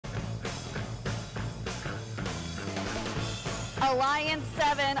Alliance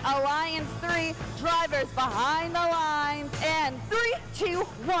 7, Alliance 3, drivers behind the lines, and 3, 2,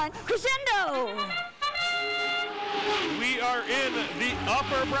 1, crescendo! We are in the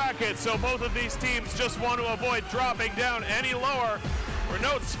upper bracket, so both of these teams just want to avoid dropping down any lower.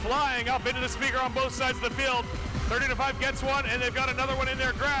 Notes flying up into the speaker on both sides of the field. 30-5 gets one, and they've got another one in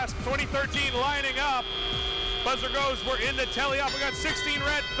their grasp. 2013 lining up. Buzzer goes, we're in the telly up. We got 16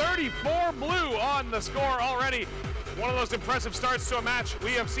 red, 34 blue on the score already. One of those impressive starts to a match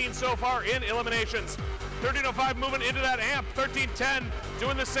we have seen so far in eliminations. 13-05 moving into that amp. 13-10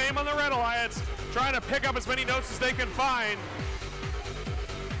 doing the same on the Red Alliance, trying to pick up as many notes as they can find.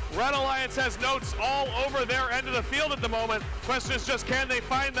 Red Alliance has notes all over their end of the field at the moment. Question is just, can they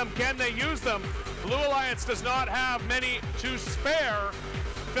find them? Can they use them? Blue Alliance does not have many to spare.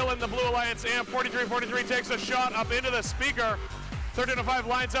 Fill in the Blue Alliance amp. 43-43 takes a shot up into the speaker. 13-05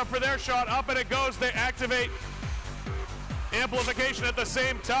 lines up for their shot. Up and it goes. They activate amplification at the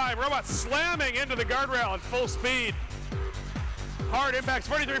same time. Robot slamming into the guardrail at full speed. Hard impacts.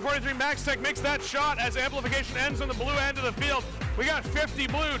 43-43 Max Tech makes that shot as amplification ends on the blue end of the field. We got 50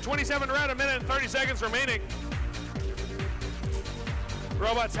 blue, 27 red, a minute and 30 seconds remaining.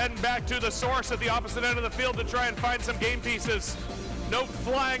 Robots heading back to the source at the opposite end of the field to try and find some game pieces. Note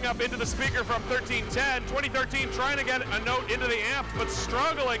flying up into the speaker from 13-10. 2013 trying to get a note into the amp, but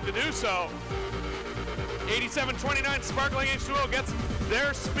struggling to do so. 87-29 Sparkling H2O gets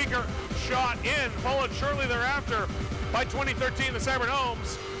their speaker shot in, followed shortly thereafter by 2013 the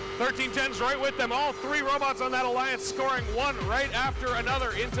Cybergnomes. 13-10's right with them. All three robots on that alliance scoring one right after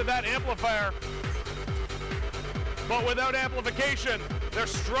another into that amplifier. But without amplification, they're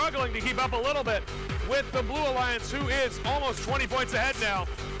struggling to keep up a little bit with the Blue Alliance, who is almost 20 points ahead now.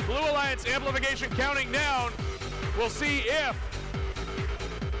 Blue Alliance amplification counting down. We'll see if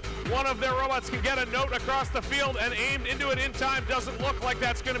one of their robots can get a note across the field and aimed into it in time. Doesn't look like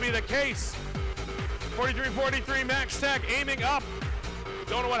that's going to be the case. 43-43 Max Tech aiming up.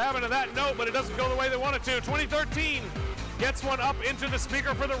 Don't know what happened to that note, but it doesn't go the way they want it to. 2013 gets one up into the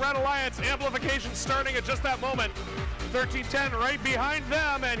speaker for the Red Alliance. Amplification starting at just that moment. 13-10 right behind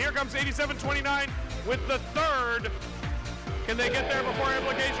them, and here comes 87-29 with the third. Can they get there before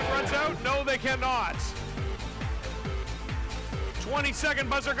amplification runs out? No, they cannot. 20-second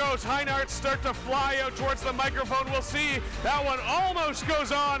buzzer goes. Heinarts start to fly out towards the microphone. We'll see. That one almost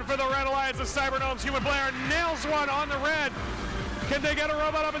goes on for the Red Alliance. The Cybergnomes. Human Blair nails one on the red. Can they get a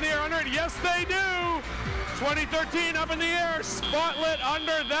robot up in the air under it? Yes, they do. 2013 up in the air. Spotlit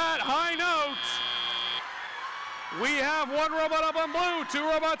under that high note. We have one robot up on blue, two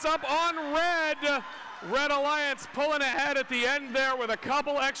robots up on red. Red Alliance pulling ahead at the end there with a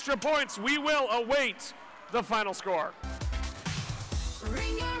couple extra points. We will await the final score.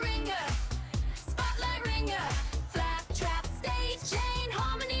 Ringer, ringer, spotlight ringer, flap trap, stage chain,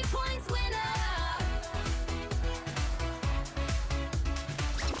 harmony points winner.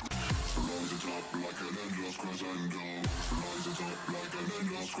 Rise it up like an endless crescendo. Rise it up like an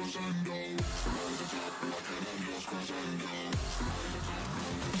endless crescendo. Rise it up like an endless crescendo.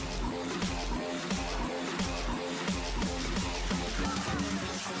 Rise it up, rise it up, rise it up, rise it up, rise it up, rise it up like an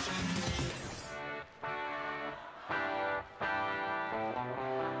endless crescendo.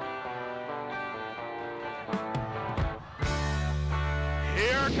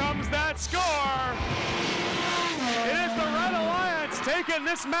 Here comes that score. It is the Red Alliance taking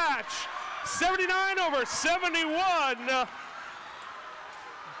this match 79-71.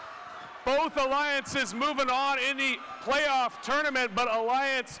 Both alliances moving on in the playoff tournament, but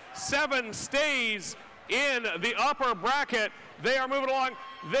Alliance 7 stays in the upper bracket. They are moving along.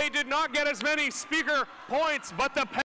 They did not get as many speaker points, but the